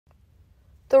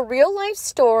The real-life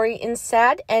story and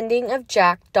sad ending of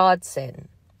Jack Dodson.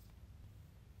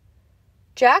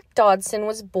 Jack Dodson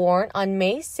was born on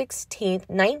May 16,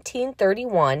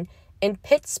 1931, in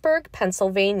Pittsburgh,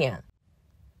 Pennsylvania.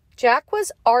 Jack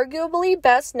was arguably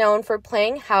best known for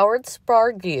playing Howard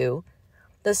Sprague,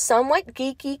 the somewhat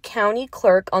geeky county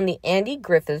clerk on the Andy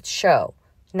Griffith Show,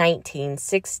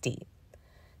 1960.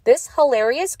 This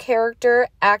hilarious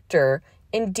actor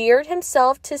endeared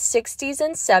himself to 60s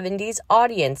and 70s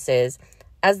audiences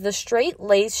as the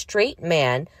straight-laced straight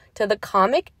man to the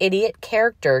comic idiot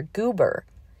character Goober.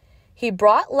 He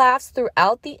brought laughs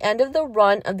throughout the end of the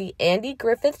run of the Andy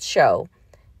Griffith Show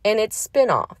and its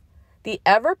spin-off, the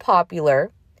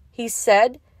ever-popular, he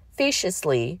said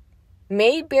facetiously,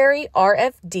 Mayberry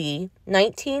R.F.D.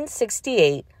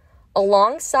 1968,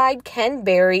 alongside Ken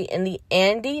Berry in the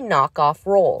Andy knockoff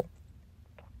role.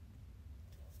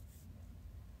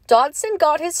 Dodson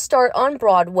got his start on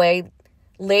Broadway,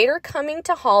 later coming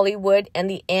to Hollywood and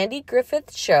the Andy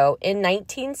Griffith Show in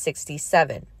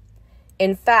 1967.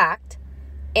 In fact,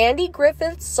 Andy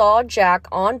Griffith saw Jack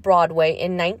on Broadway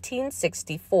in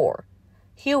 1964,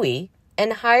 Huey,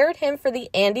 and hired him for the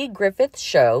Andy Griffith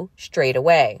Show straight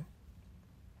away.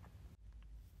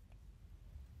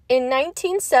 In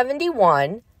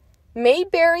 1971,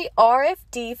 Mayberry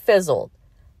R.F.D. fizzled,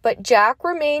 but Jack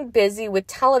remained busy with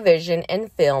television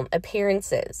and film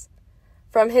appearances.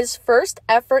 From his first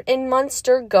effort in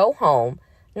Munster Go Home,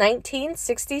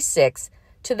 1966,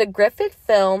 to the Griffith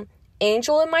film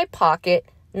Angel in My Pocket,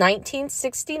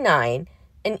 1969,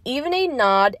 and even a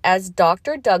nod as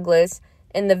Dr. Douglas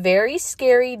in the very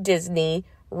scary Disney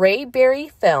Ray Berry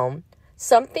film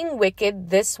Something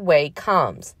Wicked This Way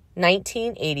Comes,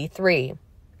 1983.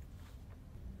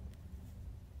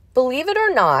 Believe it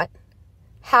or not,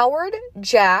 Howard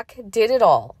Jack did it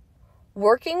all,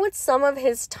 working with some of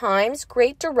his time's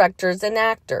great directors and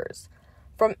actors,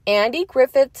 from Andy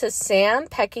Griffith to Sam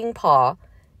Peckinpah,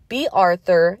 B.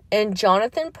 Arthur, and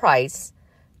Jonathan Pryce.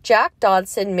 Jack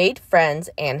Dodson made friends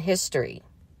and history.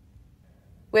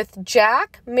 With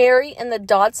Jack, Mary, and the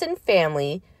Dodson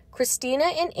family, Christina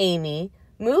and Amy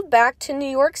moved back to New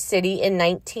York City in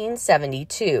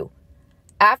 1972.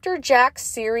 After Jack's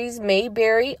series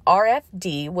Mayberry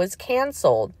R.F.D. was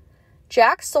canceled,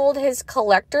 Jack sold his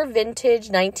collector vintage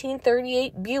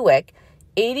 1938 Buick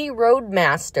 80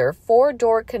 Roadmaster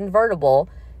 4-door convertible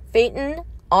Phaeton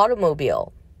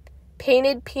automobile,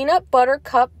 painted peanut butter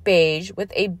cup beige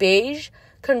with a beige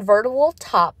convertible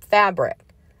top fabric.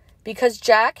 Because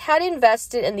Jack had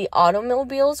invested in the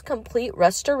automobile's complete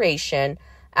restoration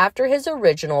after his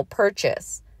original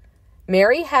purchase,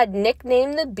 Mary had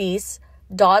nicknamed the beast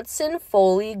Dodson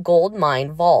Foley Gold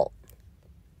Mine Vault.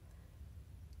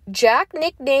 Jack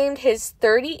nicknamed his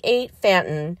 38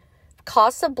 Phaeton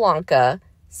Casablanca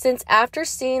since after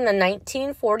seeing the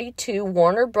 1942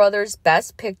 Warner Brothers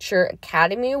Best Picture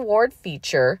Academy Award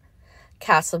feature,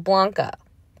 Casablanca,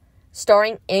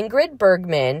 starring Ingrid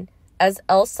Bergman as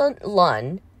Elsa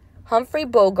Lund, Humphrey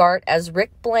Bogart as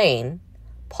Rick Blaine,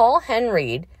 Paul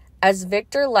Henreid as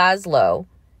Victor Laszlo,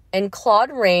 and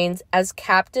Claude Rains as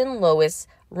Captain Lois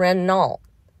Renault.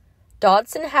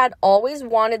 Dodson had always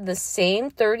wanted the same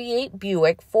 38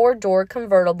 Buick 4-door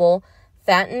convertible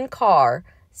Phaeton car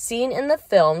seen in the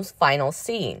film's final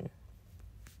scene.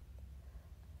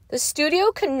 The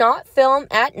studio could not film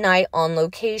at night on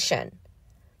location.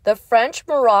 The French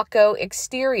Morocco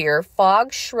exterior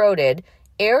fog-shrouded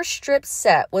airstrip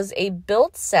set was a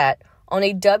built set on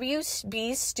a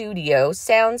WB studio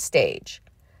soundstage.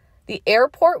 The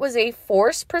airport was a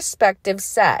forced perspective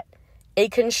set. A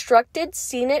constructed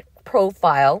scenic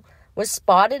profile was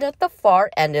spotted at the far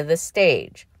end of the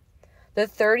stage. The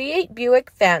 38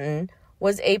 Buick Phaeton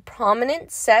was a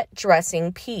prominent set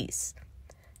dressing piece.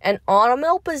 An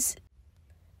automobile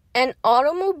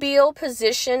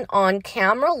positioned on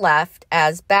camera left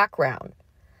as background.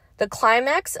 The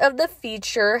climax of the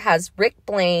feature has Rick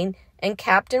Blaine and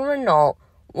Captain Renault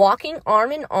walking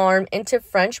arm in arm into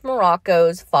French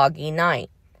Morocco's foggy night.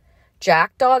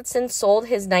 Jack Dodson sold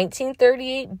his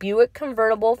 1938 Buick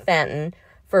convertible Phaeton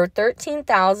for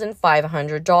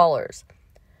 $13,500,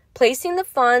 placing the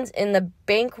funds in the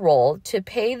bankroll to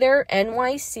pay their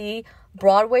NYC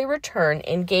Broadway return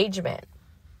engagement.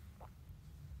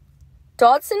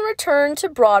 Dodson returned to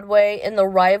Broadway in the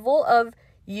rival of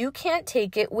You Can't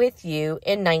Take It With You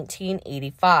in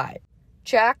 1985.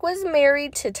 Jack was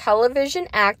married to television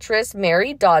actress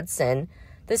Mary Dodson,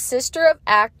 the sister of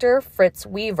actor Fritz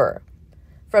Weaver,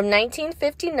 from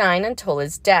 1959 until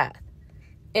his death.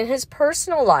 In his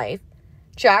personal life,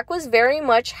 Jack was very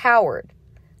much Howard.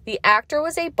 The actor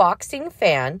was a boxing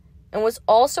fan and was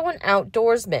also an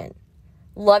outdoorsman.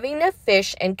 loving to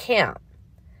fish and camp.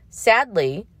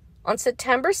 Sadly, on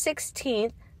September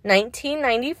 16,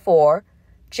 1994,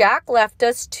 Jack left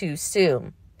us too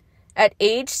soon, at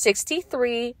age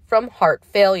 63 from heart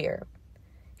failure.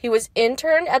 He was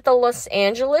interned at the Los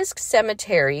Angeles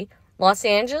Cemetery, Los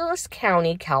Angeles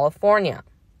County, California.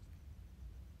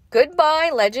 Goodbye,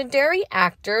 legendary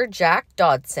actor Jack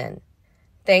Dodson.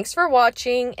 Thanks for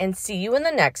watching and see you in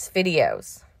the next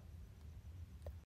videos.